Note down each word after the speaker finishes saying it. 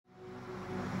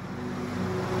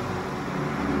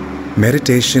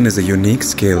Meditation is a unique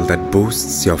skill that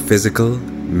boosts your physical,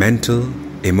 mental,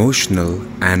 emotional,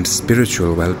 and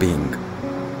spiritual well-being.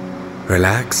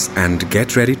 Relax and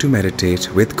get ready to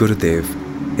meditate with Gurudev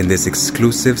in this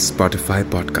exclusive Spotify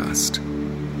podcast.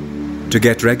 To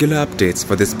get regular updates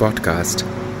for this podcast,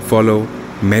 follow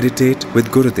Meditate with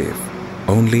Gurudev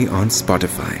only on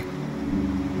Spotify.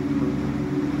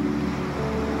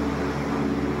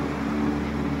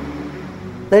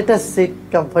 Let us sit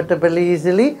comfortably,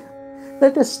 easily.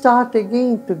 Let us start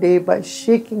again today by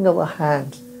shaking our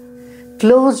hands.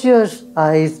 Close your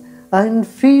eyes and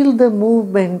feel the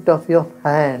movement of your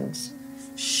hands.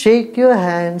 Shake your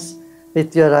hands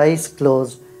with your eyes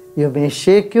closed. You may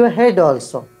shake your head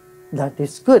also. That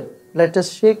is good. Let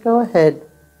us shake our head.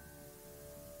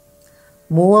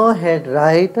 Move our head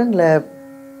right and left,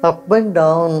 up and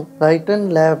down, right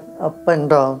and left, up and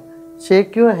down.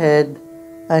 Shake your head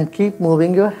and keep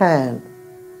moving your hand.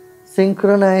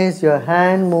 Synchronize your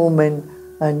hand movement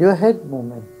and your head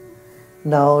movement.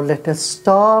 Now let us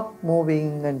stop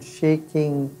moving and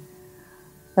shaking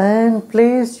and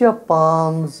place your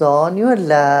palms on your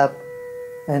lap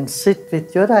and sit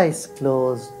with your eyes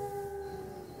closed.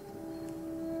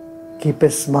 Keep a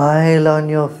smile on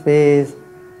your face.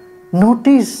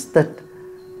 Notice that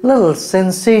little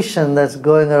sensation that's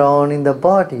going around in the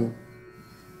body.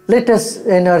 Let us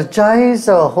energize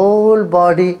our whole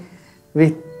body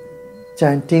with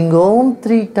chanting Om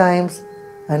 3 times,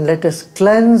 and let us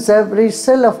cleanse every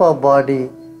cell of our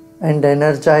body and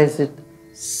energize it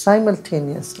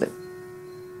simultaneously.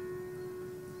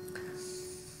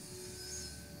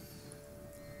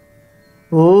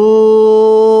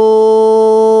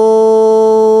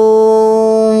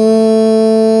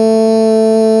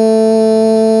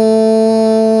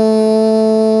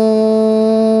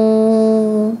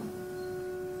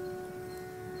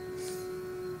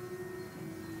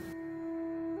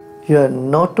 You are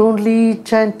not only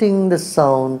chanting the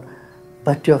sound,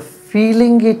 but you are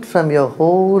feeling it from your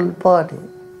whole body.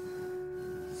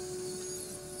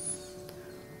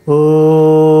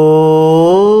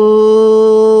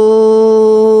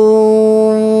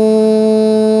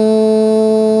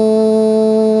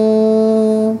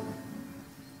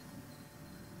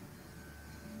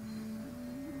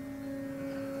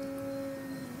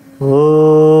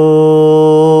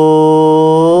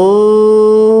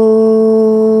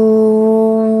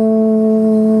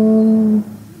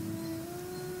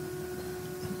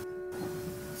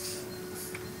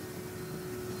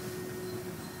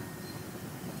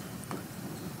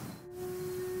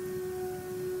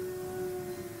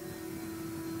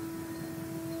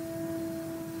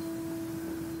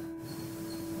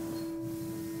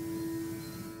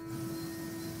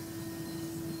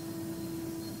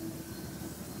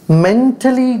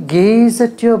 Mentally gaze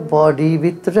at your body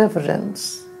with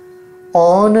reverence.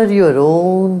 Honor your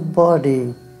own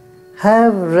body.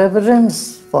 Have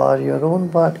reverence for your own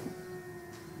body.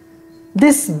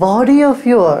 This body of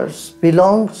yours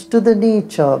belongs to the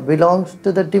nature, belongs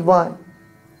to the divine.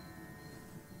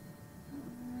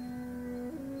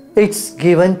 It's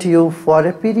given to you for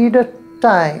a period of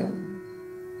time.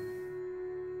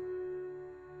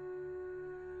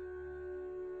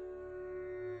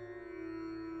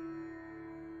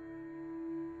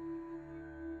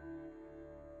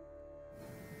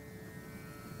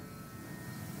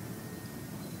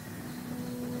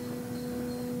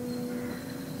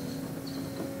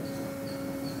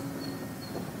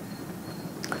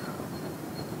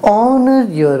 Honor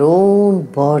your own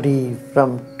body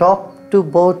from top to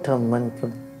bottom and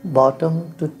from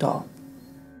bottom to top.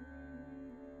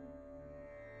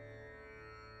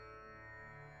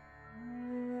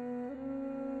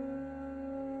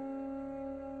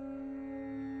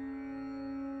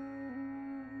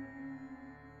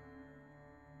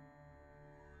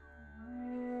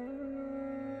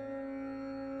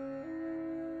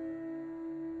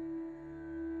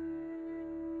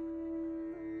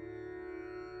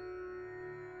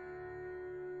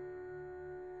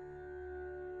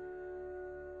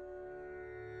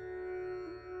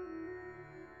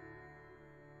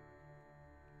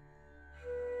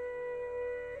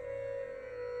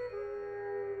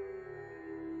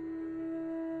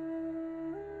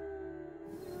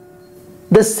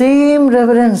 The same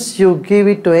reverence you give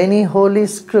it to any holy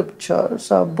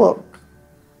scriptures or book,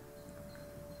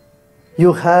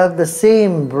 you have the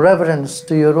same reverence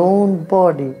to your own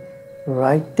body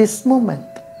right this moment,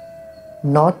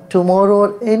 not tomorrow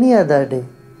or any other day.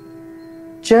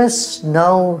 Just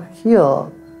now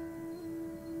here,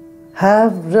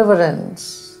 have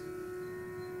reverence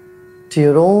to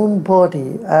your own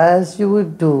body as you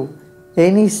would do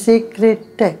any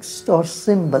sacred text or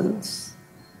symbols.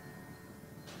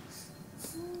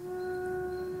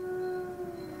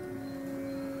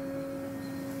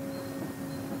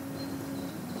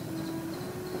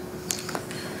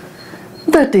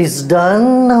 That is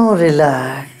done. Now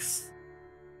relax.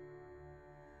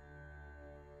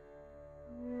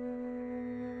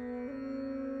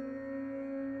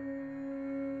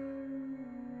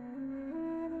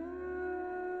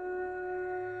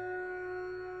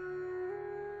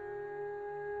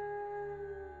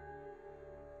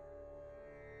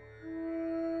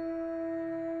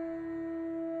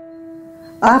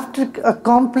 After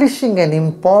accomplishing an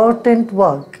important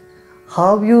work,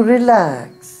 how you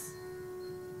relax.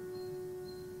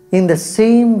 In the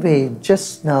same way,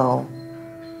 just now,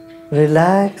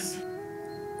 relax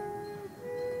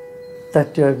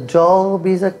that your job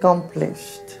is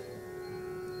accomplished.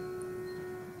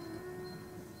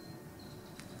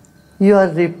 You are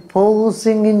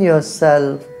reposing in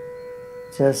yourself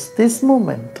just this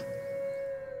moment.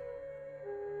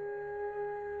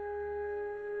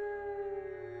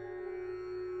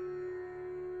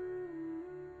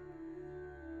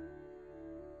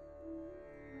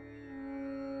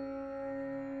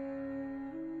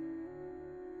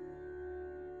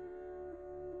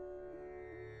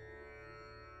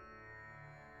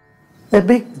 A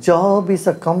big job is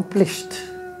accomplished.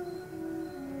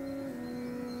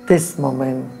 This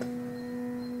moment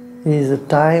is a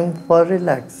time for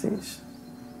relaxation.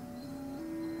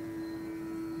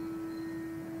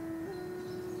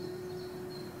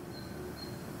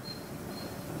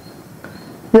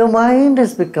 Your mind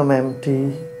has become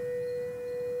empty.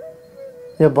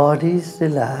 Your body is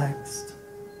relaxed.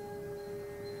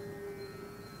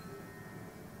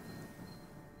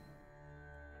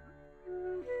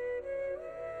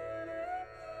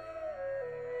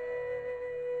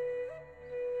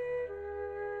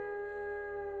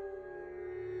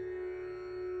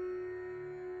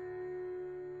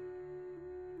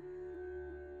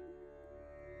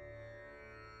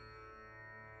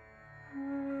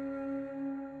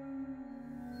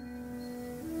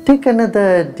 Take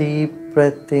another deep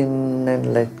breath in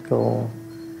and let go.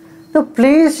 Now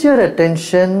place your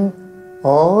attention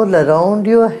all around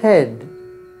your head.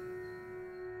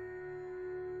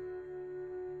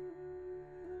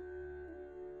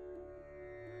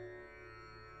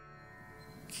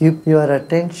 Keep your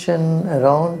attention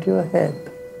around your head.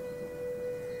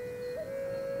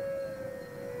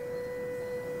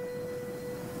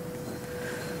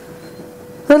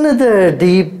 Another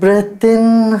deep breath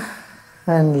in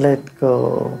and let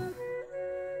go.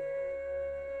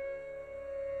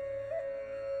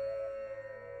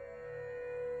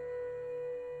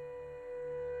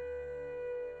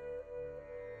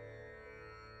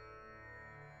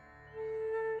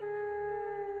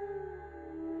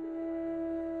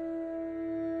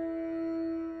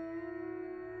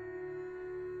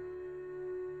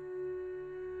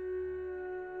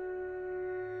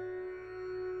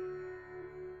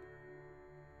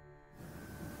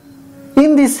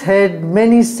 In this head,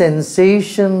 many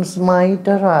sensations might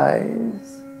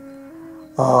arise,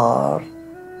 or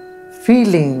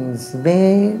feelings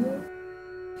may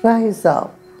rise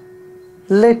up.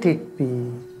 Let it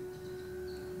be.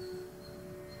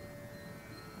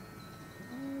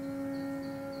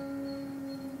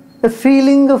 A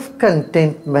feeling of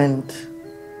contentment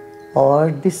or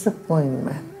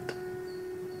disappointment,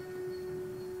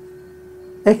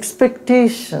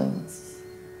 expectations,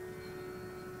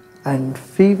 and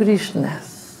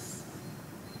feverishness.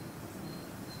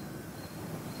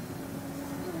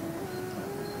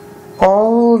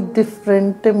 All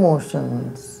different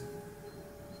emotions,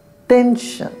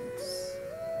 tensions,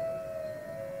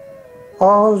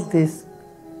 all this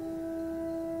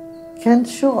can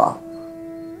show up.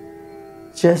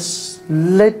 Just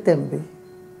let them be.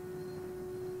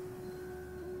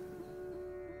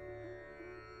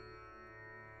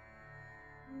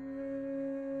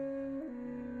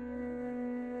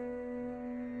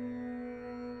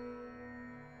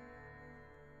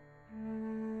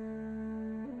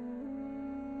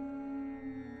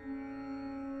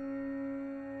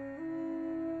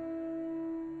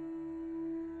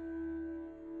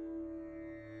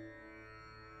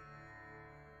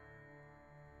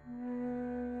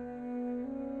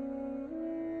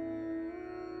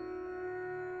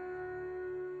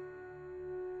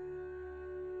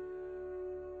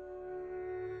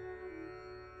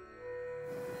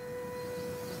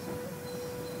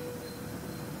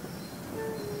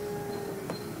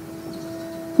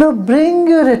 Now bring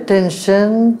your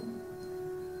attention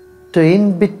to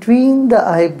in between the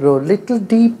eyebrow, little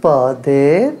deeper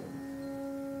there,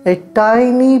 a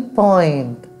tiny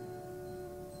point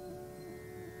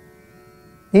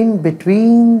in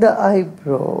between the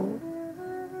eyebrow,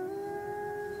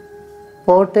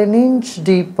 about an inch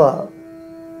deeper.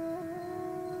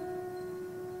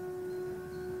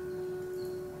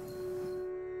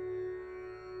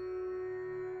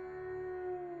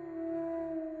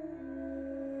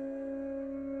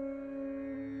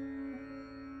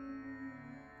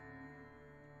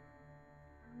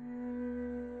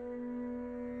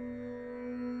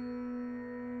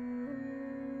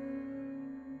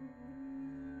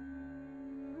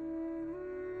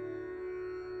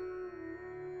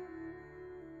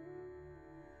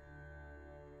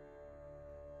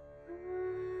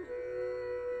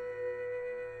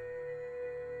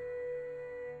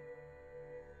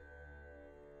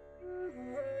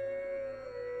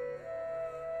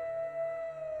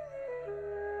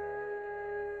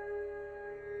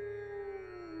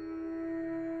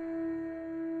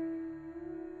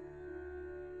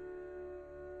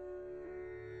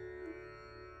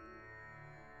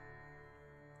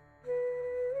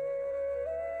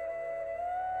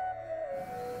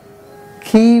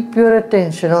 Keep your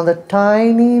attention on the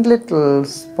tiny little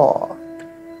spot.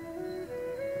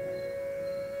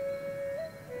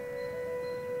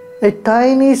 A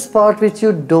tiny spot which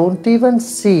you don't even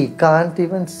see, can't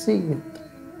even see it.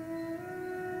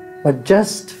 But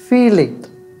just feel it.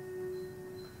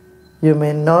 You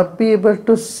may not be able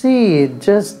to see it,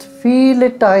 just feel a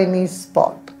tiny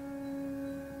spot.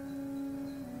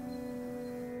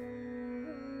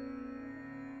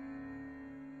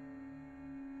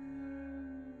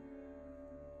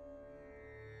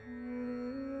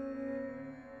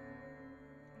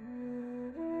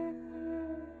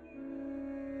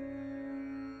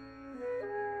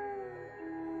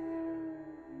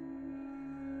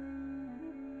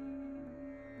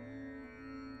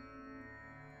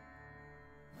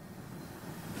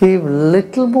 Give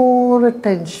little more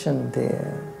attention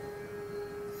there.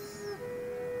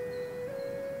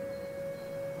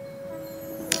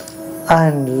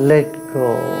 And let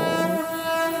go.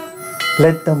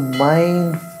 Let the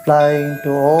mind fly into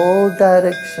all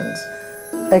directions.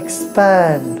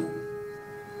 Expand.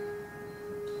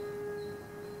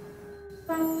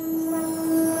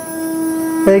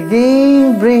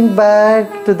 Again bring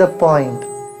back to the point.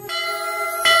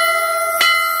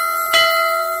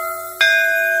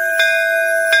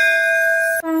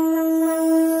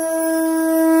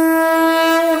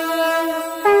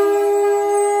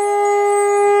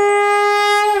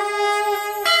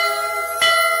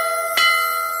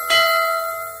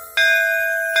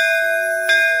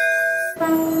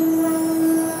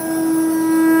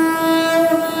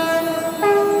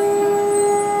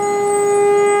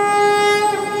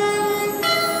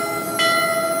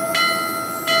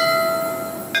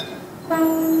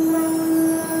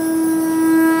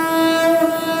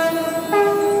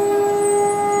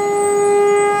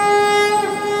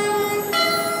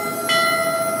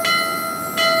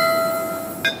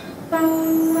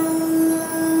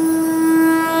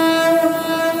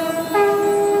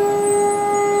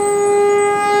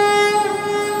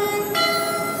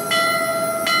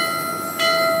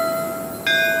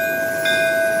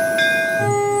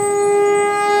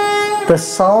 The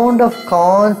sound of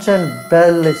conch and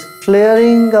bell is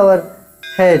clearing our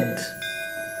head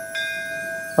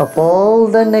of all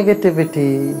the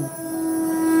negativity,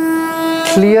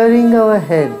 clearing our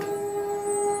head.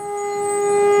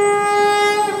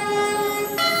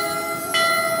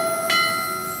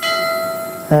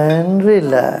 And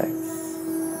relax.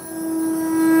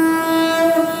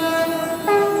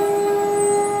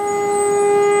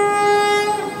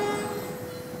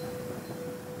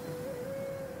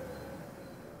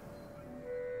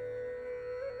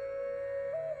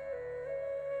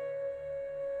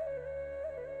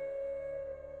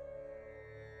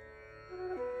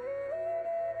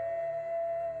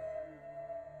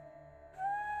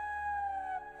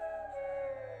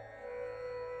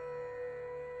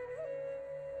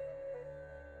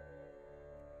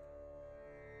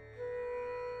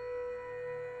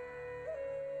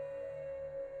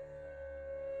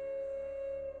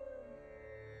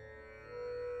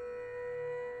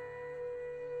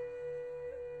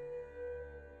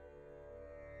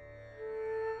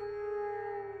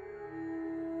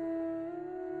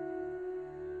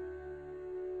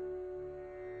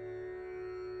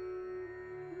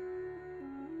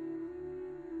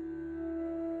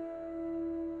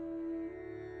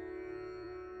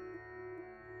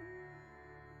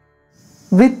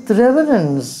 With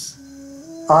reverence,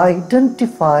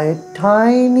 identify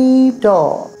tiny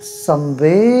dots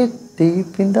somewhere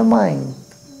deep in the mind.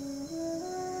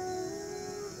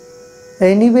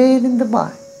 Anywhere in the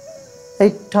mind, a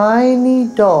tiny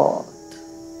dot.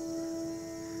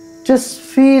 Just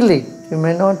feel it. You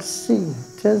may not see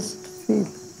it, just feel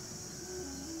it.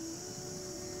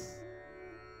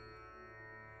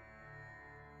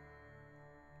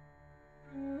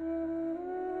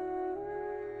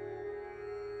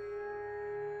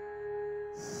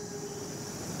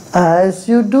 As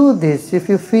you do this, if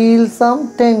you feel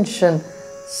some tension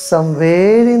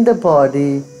somewhere in the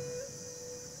body,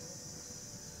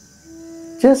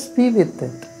 just be with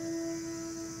it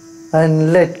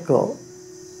and let go.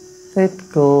 Let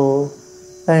go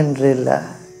and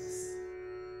relax.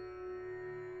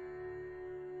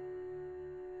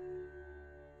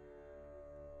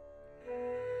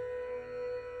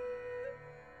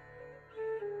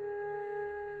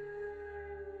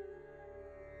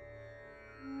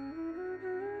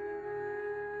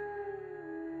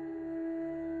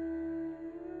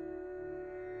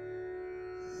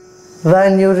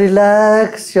 When you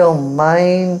relax, your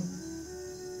mind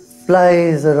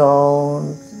flies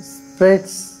around,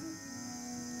 spreads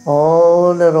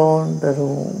all around the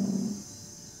room.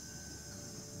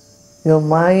 Your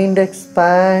mind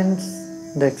expands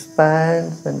and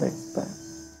expands and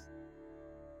expands.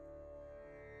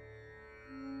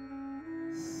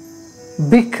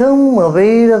 Become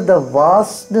aware of the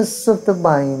vastness of the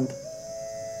mind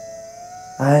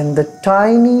and the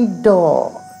tiny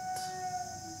dot,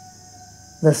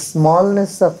 the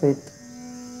smallness of it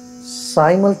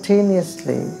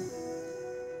simultaneously.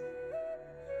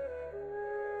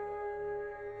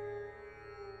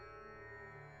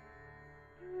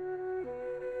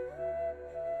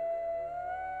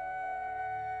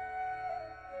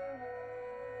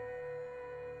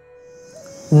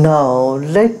 Now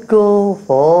let go of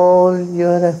all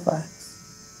your efforts.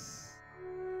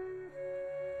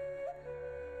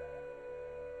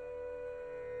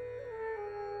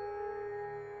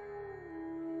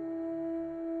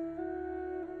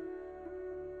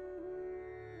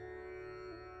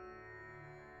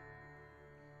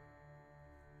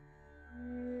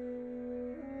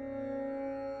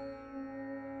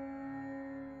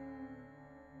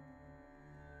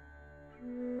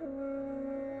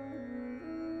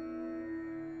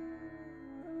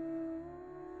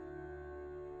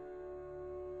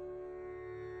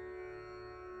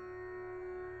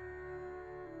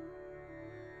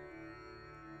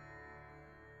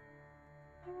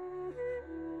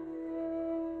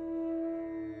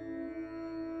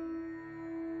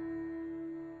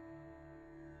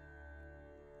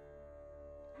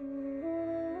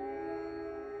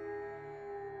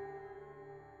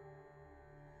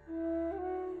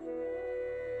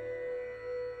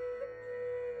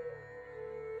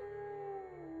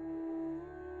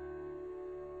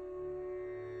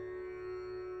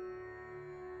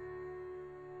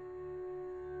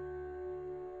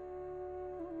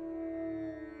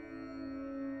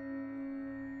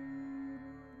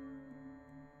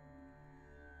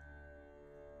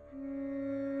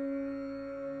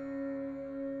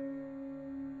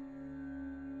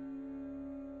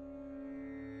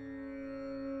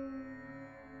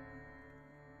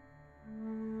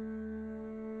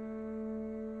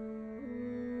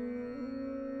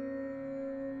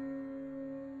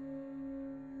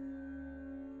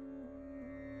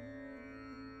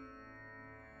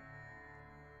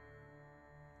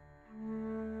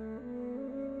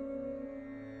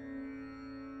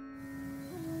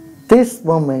 This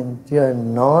moment you are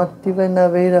not even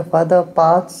aware of other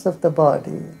parts of the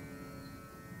body.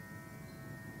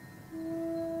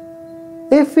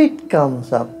 If it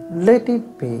comes up, let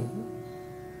it be.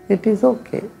 It is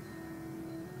okay.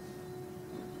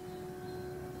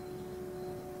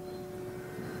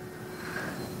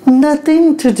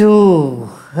 Nothing to do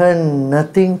and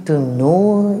nothing to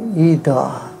know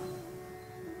either.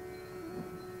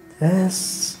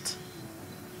 Just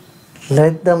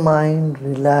let the mind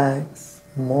relax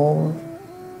more.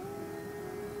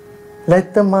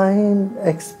 Let the mind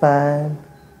expand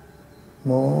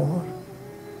more.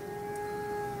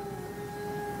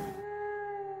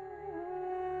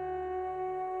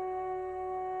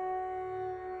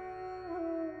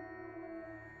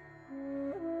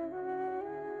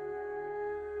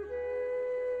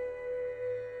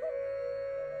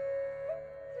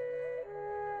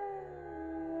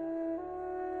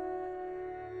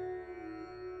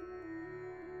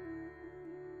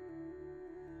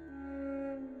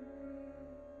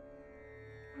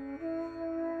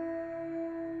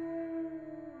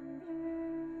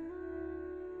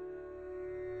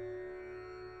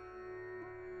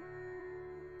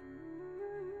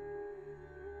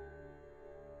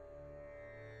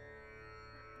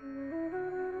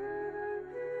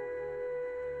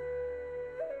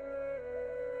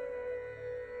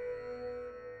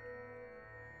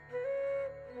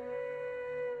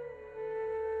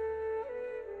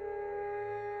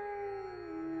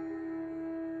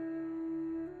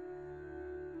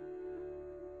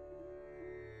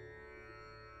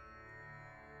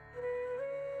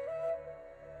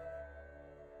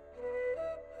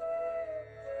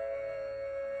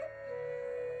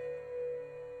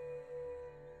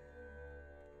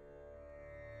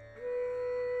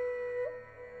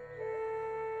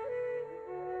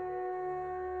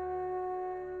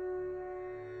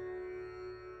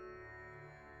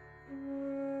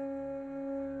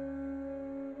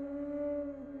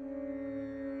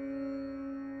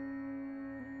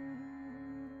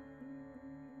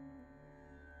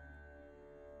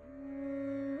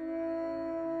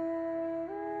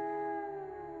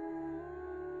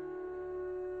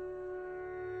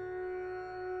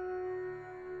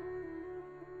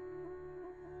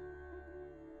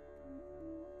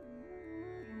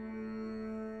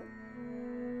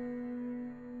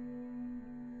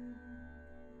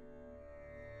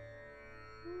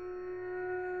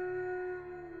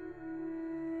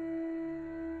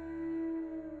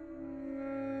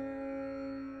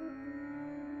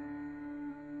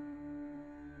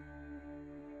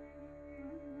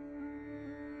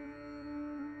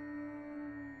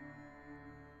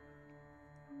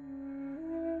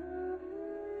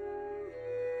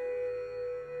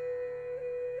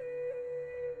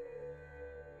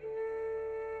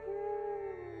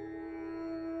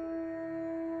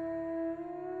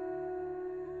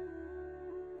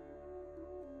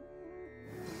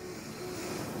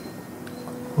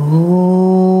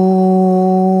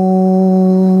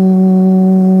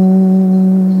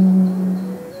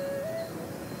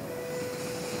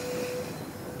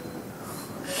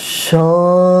 Shanti,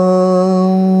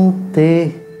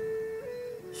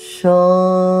 Shanti,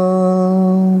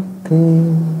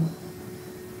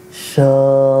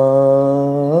 Shanti.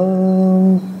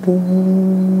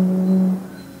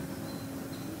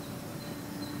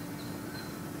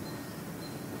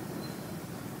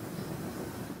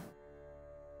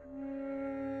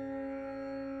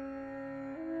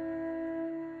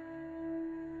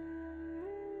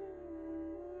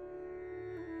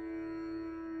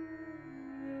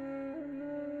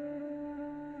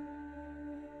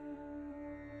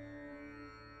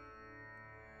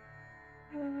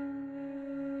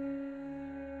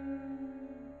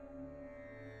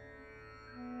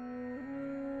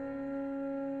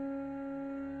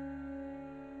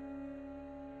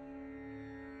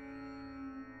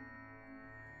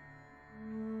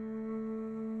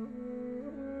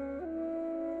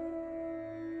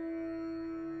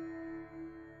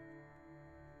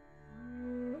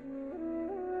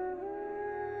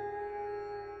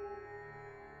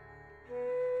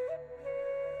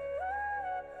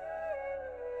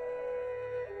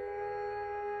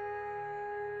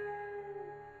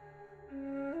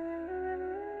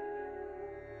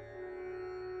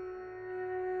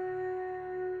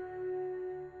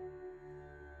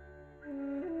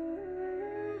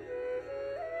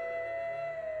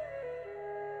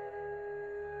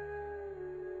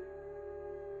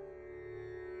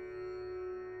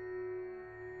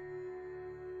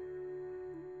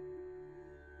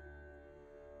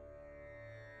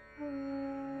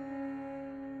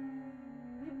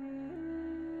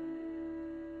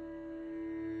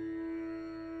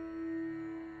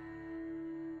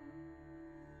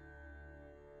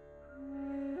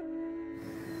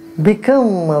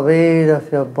 Become aware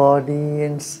of your body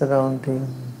and surroundings.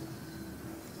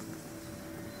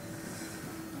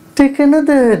 Take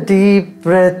another deep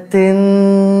breath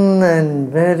in and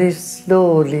very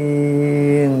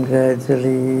slowly and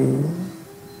gradually.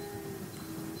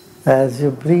 As you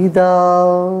breathe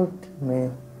out, you may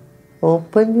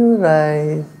open your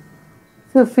eyes.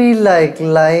 If you feel like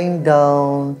lying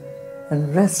down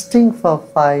and resting for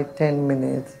 5-10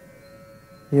 minutes,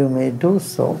 you may do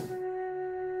so.